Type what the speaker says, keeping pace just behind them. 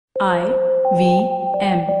I V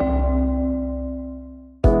M.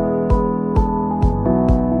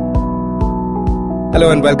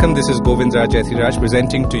 Hello and welcome. This is Govind Raj Ethiraj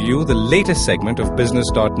presenting to you the latest segment of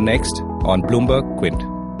Business.Next on Bloomberg Quint.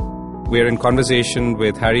 We're in conversation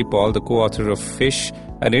with Harry Paul, the co-author of Fish,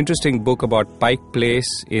 an interesting book about Pike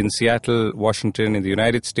Place in Seattle, Washington, in the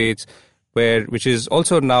United States, which is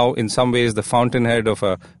also now in some ways the fountainhead of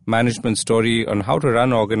a management story on how to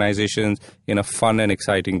run organizations in a fun and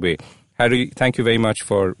exciting way. Harry, thank you very much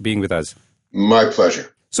for being with us. My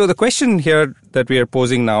pleasure. So the question here that we are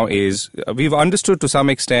posing now is, we've understood to some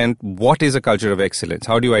extent what is a culture of excellence,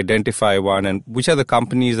 how do you identify one, and which are the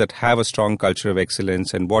companies that have a strong culture of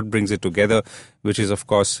excellence, and what brings it together, which is, of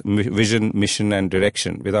course, vision, mission, and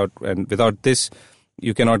direction. Without this,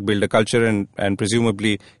 you cannot build a culture, and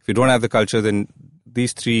presumably, if you don't have the culture, then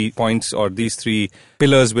these 3 points or these 3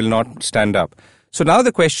 pillars will not stand up. So now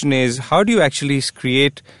the question is, how do you actually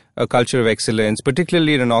create a culture of excellence,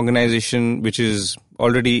 particularly in an organization which is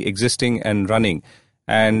already existing and running?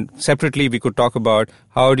 And separately, we could talk about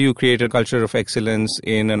how do you create a culture of excellence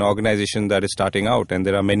in an organization that is starting out? And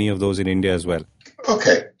there are many of those in India as well.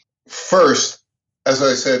 Okay. First, as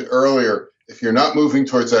I said earlier, if you're not moving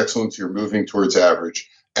towards excellence, you're moving towards average.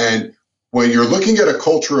 And when you're looking at a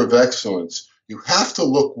culture of excellence, you have to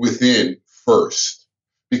look within first.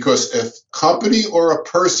 Because if a company or a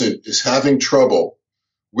person is having trouble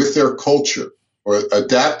with their culture or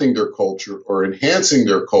adapting their culture or enhancing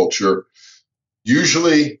their culture,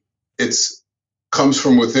 usually it comes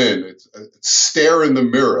from within. It's stare in the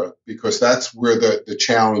mirror, because that's where the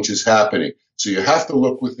challenge is happening. So you have to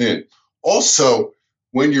look within. Also,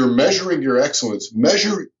 when you're measuring your excellence,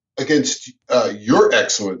 measure against your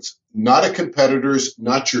excellence, not a competitor's,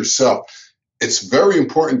 not yourself. It's very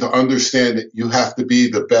important to understand that you have to be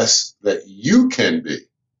the best that you can be.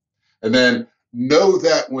 And then know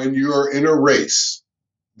that when you're in a race,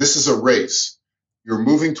 this is a race, you're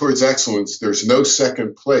moving towards excellence. There's no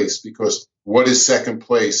second place, because what is second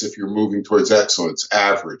place if you're moving towards excellence?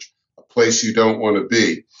 Average, a place you don't want to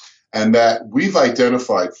be. And that we've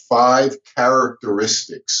identified 5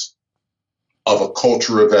 characteristics of a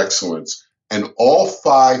culture of excellence, and all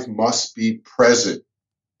 5 must be present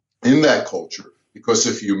in that culture, because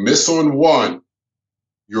if you miss on one,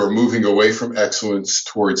 you're moving away from excellence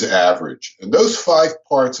towards average. And those 5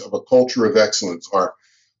 parts of a culture of excellence are: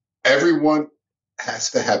 everyone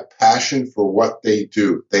has to have passion for what they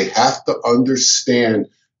do. They have to understand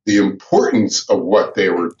the importance of what they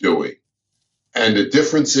were doing and the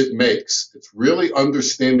difference it makes. It's really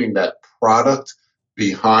understanding that product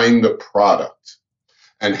behind the product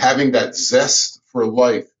and having that zest for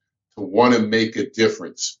life to want to make a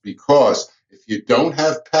difference. Because if you don't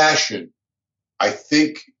have passion, I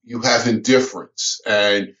think you have indifference,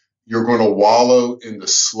 and you're going to wallow in the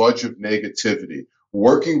sludge of negativity.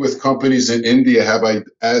 Working with companies in India,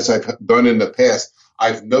 as I've done in the past,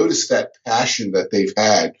 I've noticed that passion that they've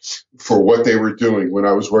had for what they were doing when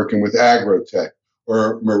I was working with Agrotech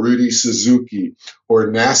or Maruti Suzuki or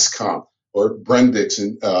NASCOM or Brendix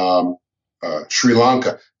in Sri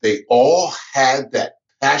Lanka. They all had that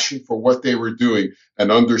passion for what they were doing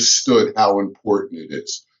and understood how important it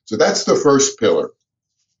is. So that's the first pillar.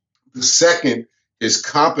 The second is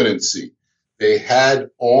competency. They had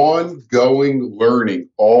ongoing learning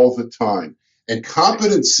all the time. And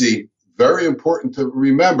competency, very important to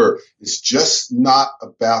remember, is just not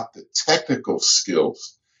about the technical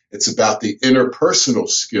skills. It's about the interpersonal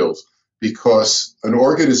skills, because an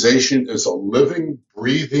organization is a living,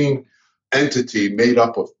 breathing entity made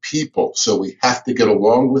up of people. So we have to get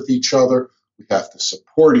along with each other. We have to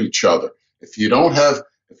support each other. If you're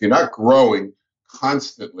not growing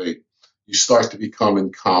constantly, you start to become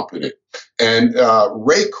incompetent. And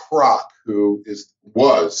Ray Kroc, who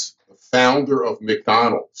was the founder of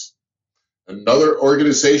McDonald's, another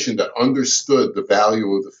organization that understood the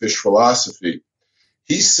value of the fish philosophy,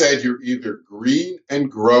 he said you're either green and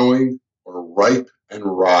growing or ripe and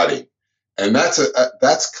rotting. And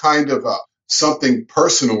that's kind of something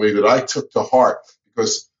personally that I took to heart,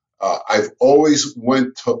 because I've always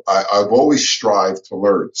strived to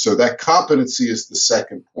learn. So that competency is the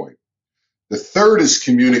second point. The third is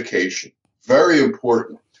communication, very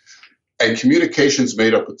important. And communication is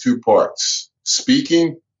made up of 2 parts: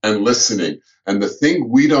 speaking and listening. And the thing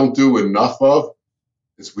we don't do enough of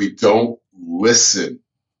is we don't listen.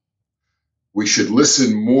 We should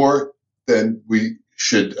listen more than we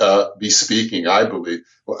should be speaking, I believe.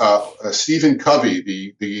 Stephen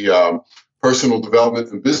Covey, the personal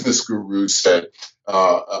development and business guru, said,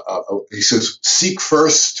 he says, seek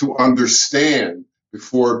first to understand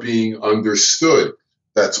before being understood.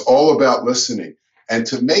 That's all about listening. and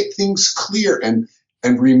to make things clear. And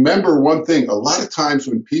remember one thing, a lot of times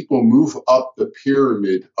when people move up the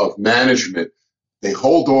pyramid of management, they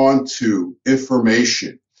hold on to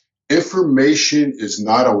information. Information is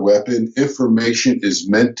not a weapon. Information is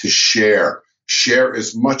meant to share. Share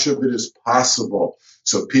as much of it as possible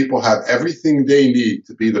so people have everything they need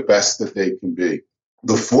to be the best that they can be.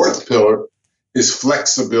 The fourth pillar is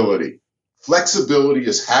flexibility. Flexibility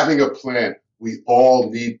is having a plan. We all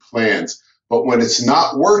need plans. But when it's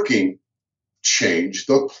not working, change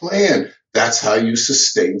the plan. That's how you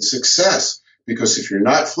sustain success. Because if you're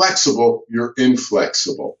not flexible, you're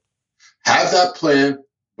inflexible. Have that plan,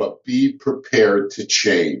 but be prepared to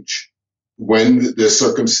change when the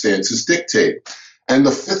circumstances dictate. And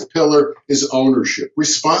the fifth pillar is ownership,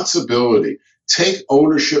 responsibility. Take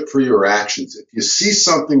ownership for your actions. If you see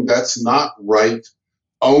something that's not right,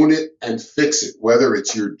 own it and fix it, whether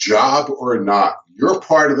it's your job or not. You're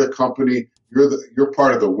part of the company. You're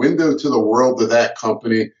part of the window to the world of that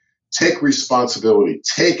company. Take responsibility.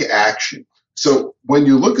 Take action. So when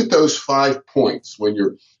you look at those 5 points, when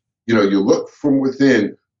you look from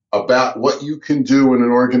within about what you can do in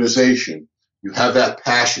an organization, you have that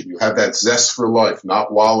passion, you have that zest for life,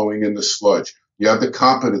 not wallowing in the sludge. You have the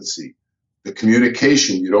competency, the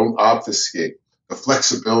communication, you don't obfuscate, the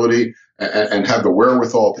flexibility, and have the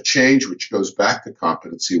wherewithal to change, which goes back to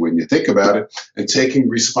competency when you think about it, and taking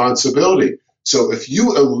responsibility. So if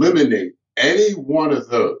you eliminate any one of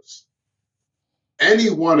those,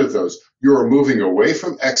 you are moving away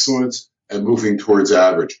from excellence and moving towards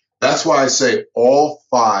average. That's why I say all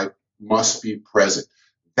 5 must be present.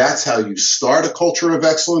 That's how you start a culture of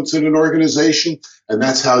excellence in an organization, and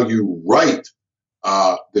that's how you right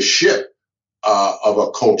the ship of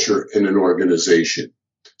a culture in an organization.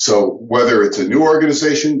 So whether it's a new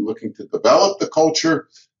organization looking to develop the culture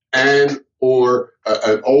and or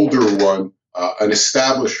an older one, an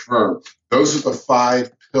established firm, those are the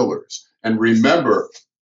 5 pillars. And remember,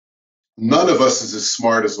 none of us is as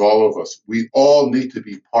smart as all of us. We all need to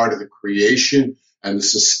be part of the creation and the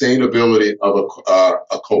sustainability of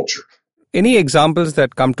a culture. Any examples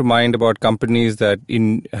that come to mind about companies that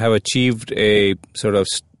have achieved a sort of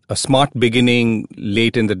a smart beginning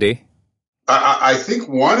late in the day? I think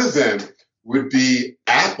one of them would be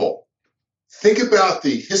Apple. Think about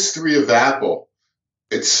the history of Apple.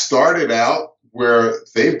 It started out where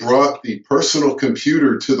they brought the personal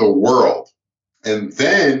computer to the world, and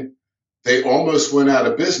then they almost went out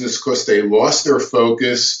of business because they lost their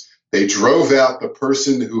focus. They drove out the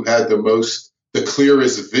person who had the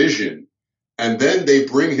clearest vision, and then they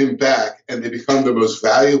bring him back and they become the most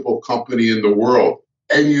valuable company in the world.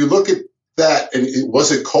 And you look at that, and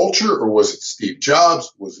was it culture or was it Steve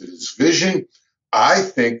Jobs? Was it his vision? I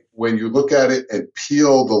think when you look at it and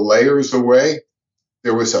peel the layers away,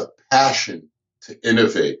 there was a passion to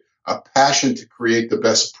innovate, a passion to create the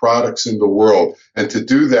best products in the world. And to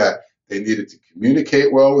do that, they needed to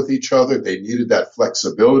communicate well with each other. They needed that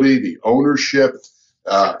flexibility, the ownership,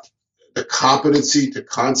 the competency to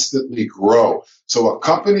constantly grow. So a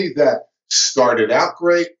company that started out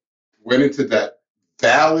great, went into that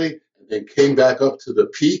valley, and then came back up to the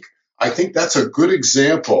peak, I think that's a good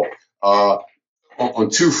example on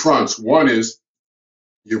 2 fronts. One is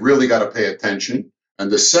you really got to pay attention. And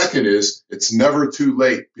the second is it's never too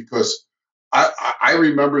late, because I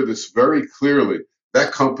remember this very clearly.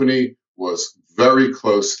 That company was very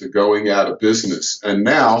close to going out of business. And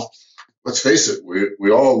now, let's face it,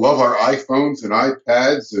 we all love our iPhones and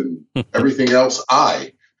iPads and everything else.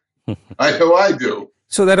 I know I do.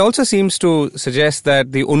 So that also seems to suggest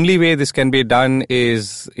that the only way this can be done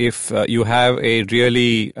is if you have a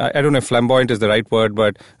really, I don't know if flamboyant is the right word,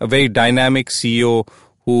 but a very dynamic CEO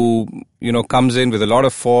who, comes in with a lot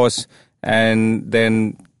of force and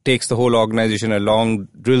then takes the whole organization along,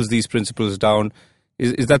 drills these principles down.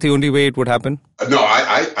 Is that the only way it would happen? No,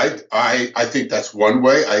 I think that's one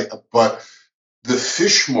way. But the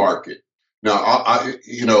fish market,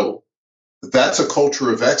 now, that's a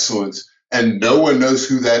culture of excellence, and no one knows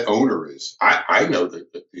who that owner is. I know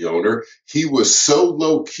the owner. He was so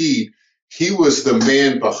low key. He was the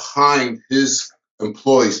man behind his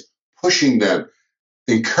employees, pushing them,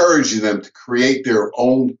 encouraging them to create their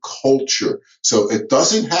own culture. So it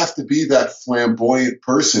doesn't have to be that flamboyant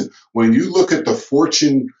person. When you look at the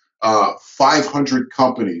Fortune 500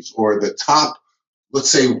 companies or the top, let's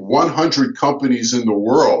say 100 companies in the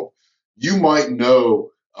world, you might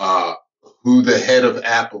know who the head of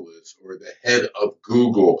Apple is, or the head of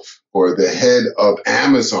Google, or the head of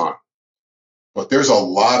Amazon. But there's a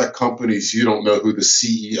lot of companies you don't know who the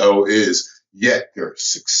CEO is, yet they're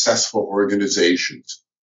successful organizations.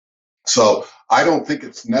 So I don't think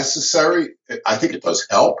it's necessary. I think it does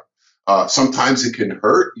help. Sometimes it can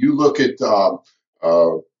hurt. You look at uh,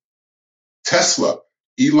 Tesla,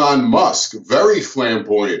 Elon Musk, very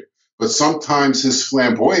flamboyant, but sometimes his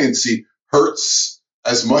flamboyancy hurts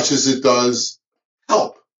as much as it does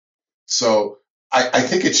help. So I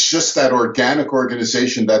think it's just that organic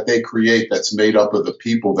organization that they create that's made up of the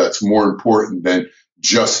people that's more important than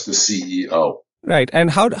just the CEO. Right. And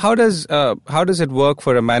how does it work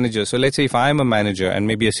for a manager? So let's say if I'm a manager and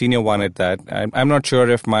maybe a senior one at that, I'm not sure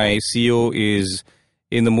if my CEO is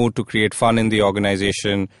in the mood to create fun in the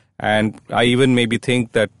organization, and I even maybe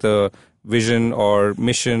think that the vision or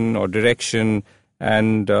mission or direction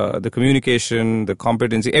and the communication, the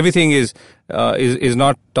competency, everything is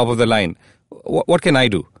not top of the line. What can I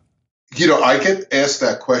do? I get asked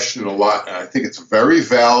that question a lot, and I think it's very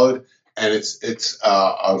valid, and it's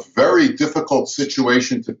a very difficult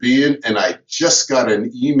situation to be in. And I just got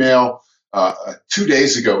an email 2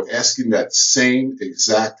 days ago asking that same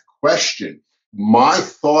exact question. My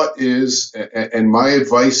thought is, and my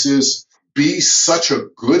advice is, be such a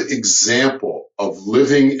good example of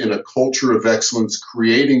living in a culture of excellence,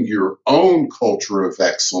 creating your own culture of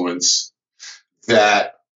excellence,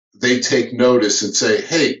 that they take notice and say,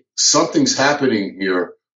 hey, something's happening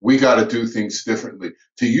here. We got to do things differently.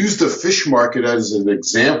 To use the fish market as an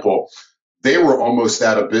example, they were almost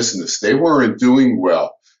out of business. They weren't doing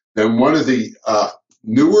well. Then one of the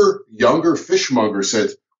newer, younger fishmongers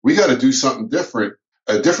said, we got to do something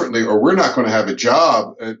differently, or we're not going to have a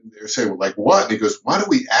job. And they're saying, well, like what? And he goes, why do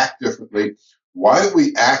we act differently? Why do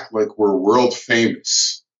we act like we're world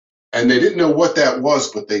famous? And they didn't know what that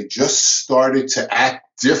was, but they just started to act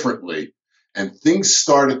differently. And things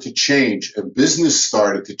started to change, and business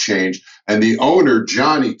started to change. And the owner,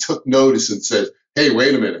 Johnny, took notice and said, hey,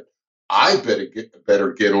 wait a minute, I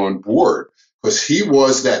better get on board, because he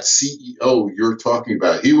was that CEO you're talking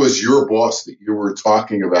about. He was your boss that you were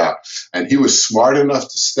talking about. And he was smart enough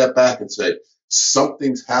to step back and say,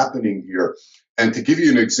 something's happening here. And to give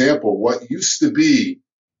you an example, what used to be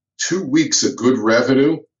 2 weeks of good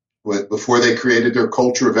revenue before they created their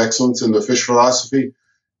culture of excellence in the fish philosophy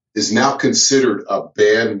is now considered a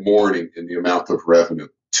bad morning in the amount of revenue.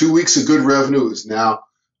 2 weeks of good revenue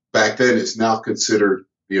back then is now considered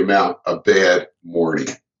the amount of bad morning.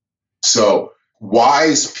 So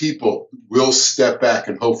wise people will step back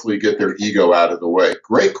and hopefully get their ego out of the way.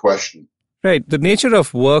 Great question. Right. The nature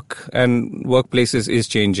of work and workplaces is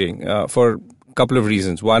changing for a couple of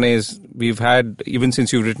reasons. One is we've had, even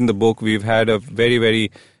since you've written the book, we've had a very,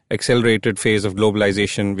 very accelerated phase of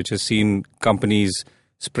globalization, which has seen companies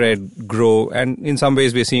spread, grow, and in some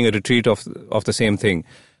ways we're seeing a retreat of the same thing.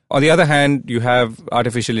 On the other hand, you have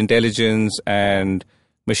artificial intelligence and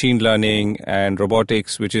machine learning and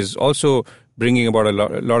robotics, which is also bringing about a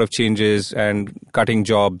lot of changes and cutting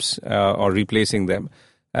jobs or replacing them.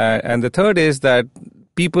 And the third is that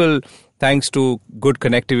people, thanks to good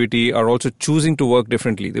connectivity, are also choosing to work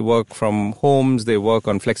differently. They work from homes, they work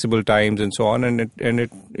on flexible times, and so on, and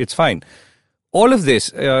it's fine. All of this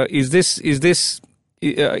is this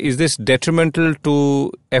detrimental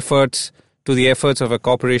to the efforts of a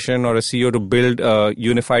corporation or a CEO to build a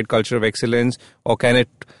unified culture of excellence, or can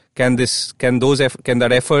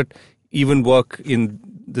that effort even work in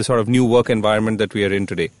the sort of new work environment that we are in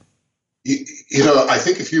today? I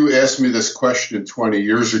think if you asked me this question 20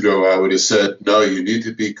 years ago, I would have said, no, you need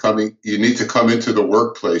to come into the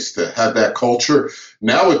workplace to have that culture.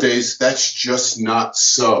 Nowadays, that's just not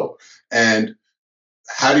so. And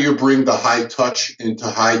how do you bring the high touch into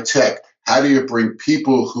high tech? How do you bring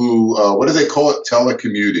people who, what do they call it?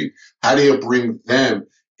 Telecommuting. How do you bring them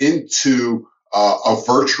into a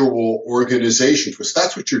virtual organization? Because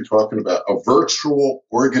that's what you're talking about, a virtual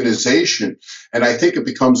organization. And I think it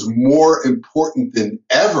becomes more important than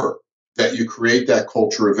ever that you create that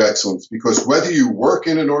culture of excellence, because whether you work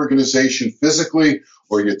in an organization physically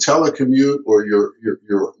or you telecommute or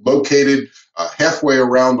you're located halfway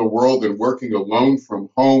around the world and working alone from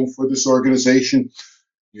home for this organization,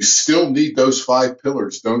 you still need those 5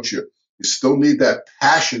 pillars, don't you? You still need that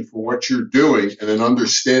passion for what you're doing and an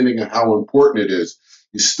understanding of how important it is.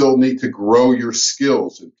 You still need to grow your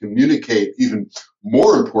skills and communicate, even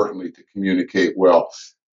more importantly, to communicate well.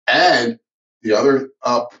 And the other,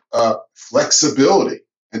 flexibility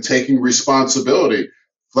and taking responsibility.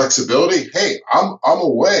 Flexibility, hey, I'm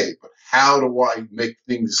away, but how do I make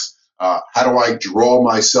things, how do I draw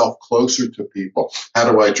myself closer to people? How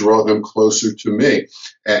do I draw them closer to me?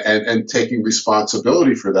 And taking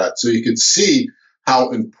responsibility for that. So you can see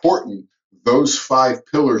how important those 5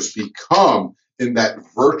 pillars become in that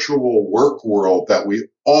virtual work world that we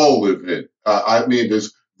all live in.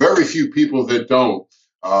 There's very few people that don't,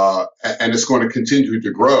 and it's going to continue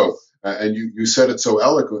to grow. And you said it so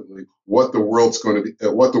eloquently. What the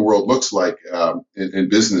world looks like in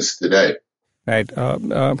business today. Right.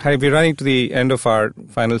 Harry, we're running to the end of our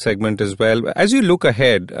final segment as well. As you look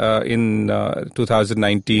ahead in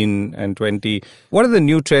 2019 and 20, what are the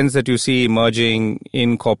new trends that you see emerging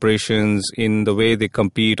in corporations, in the way they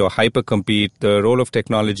compete or hyper-compete, the role of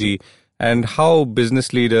technology, and how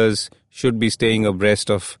business leaders should be staying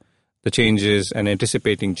abreast of the changes and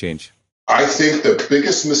anticipating change? I think the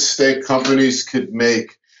biggest mistake companies could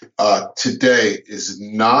make today is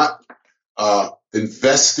not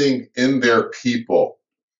investing in their people,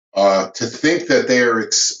 to think that they are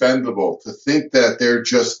expendable, to think that they're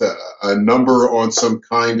just a number on some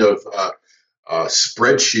kind of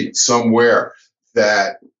spreadsheet somewhere,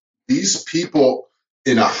 that these people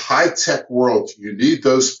in a high-tech world, you need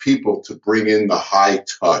those people to bring in the high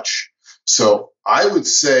touch. So I would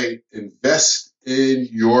say invest in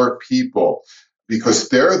your people, because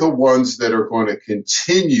they're the ones that are going to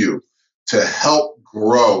continue to help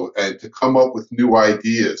grow and to come up with new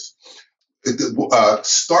ideas.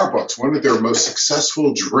 Starbucks, one of their most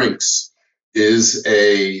successful drinks is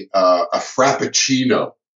a Frappuccino.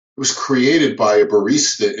 It was created by a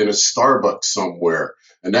barista in a Starbucks somewhere,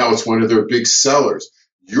 and now it's one of their big sellers.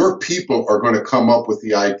 Your people are going to come up with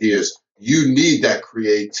the ideas. You need that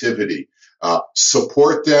creativity.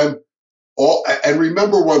 Support them. And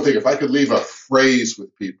remember one thing, if I could leave a phrase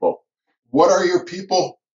with people, what are your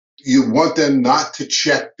people? You want them not to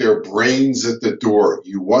check their brains at the door.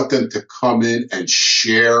 You want them to come in and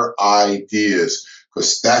share ideas,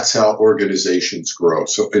 because that's how organizations grow.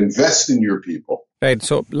 So invest in your people. Right.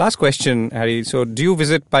 So last question, Harry. So do you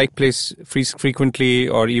visit Pike Place frequently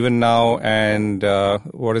or even now? And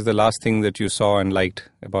what is the last thing that you saw and liked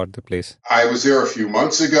about the place? I was there a few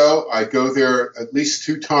months ago. I go there at least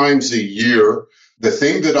 2 times a year. The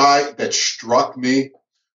thing that struck me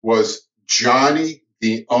was Johnny,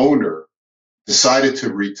 the owner, decided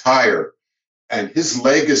to retire, and his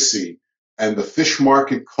legacy and the fish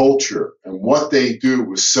market culture and what they do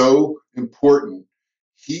was so important.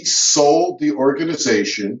 He sold the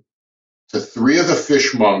organization to 3 of the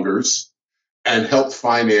fishmongers and helped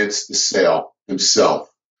finance the sale himself,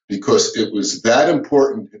 because it was that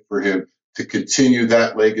important for him to continue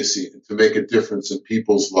that legacy and to make a difference in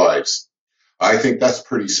people's lives. I think that's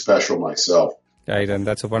pretty special myself. Right, and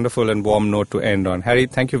that's a wonderful and warm note to end on. Harry,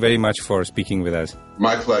 thank you very much for speaking with us.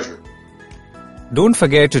 My pleasure. Don't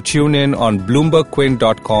forget to tune in on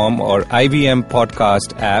BloombergQuint.com or IVM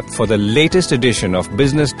Podcast app for the latest edition of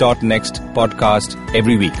Business.Next podcast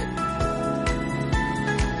every week.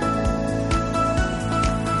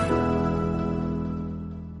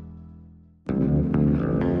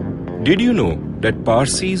 Did you know that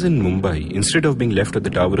Parsis in Mumbai, instead of being left at the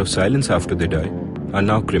Tower of Silence after they die, are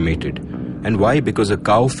now cremated? And why? Because a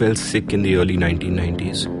cow fell sick in the early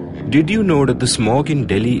 1990s. Did you know that the smog in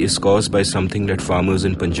Delhi is caused by something that farmers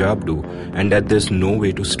in Punjab do, and that there's no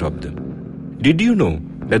way to stop them? Did you know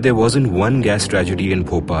that there wasn't one gas tragedy in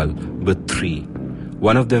Bhopal, but 3?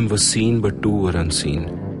 One of them was seen, but 2 were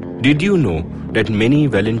unseen. Did you know that many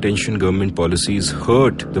well-intentioned government policies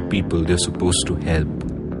hurt the people they're supposed to help?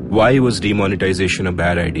 Why was demonetization a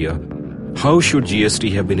bad idea? How should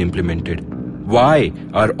GST have been implemented? Why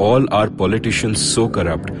are all our politicians so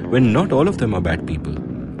corrupt when not all of them are bad people?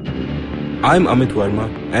 I'm Amit Verma,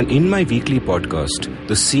 and in my weekly podcast,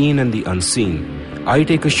 The Seen and the Unseen, I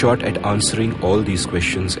take a shot at answering all these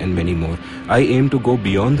questions and many more. I aim to go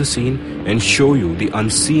beyond the seen and show you the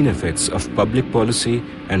unseen effects of public policy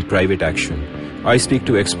and private action. I speak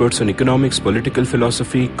to experts on economics, political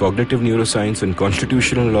philosophy, cognitive neuroscience, and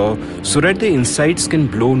constitutional law so that their insights can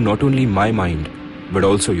blow not only my mind, but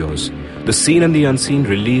also yours. The Seen and the Unseen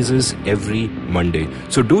releases every Monday.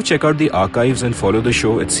 So do check out the archives and follow the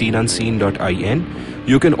show at seenunseen.in.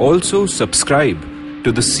 You can also subscribe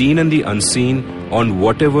to The Seen and the Unseen on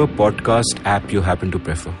whatever podcast app you happen to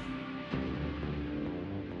prefer.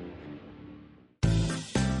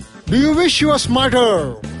 Do you wish you were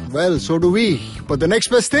smarter? Well, so do we. But the next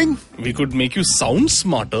best thing? We could make you sound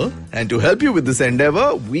smarter. And to help you with this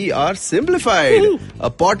endeavor, we are Simplified,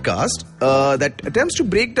 a podcast that attempts to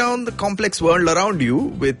break down the complex world around you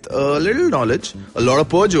with a little knowledge, a lot of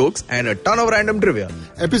poor jokes, and a ton of random trivia.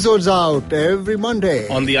 Episodes out every Monday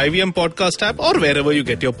On the IVM Podcast app or wherever you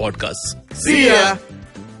get your podcasts. See ya!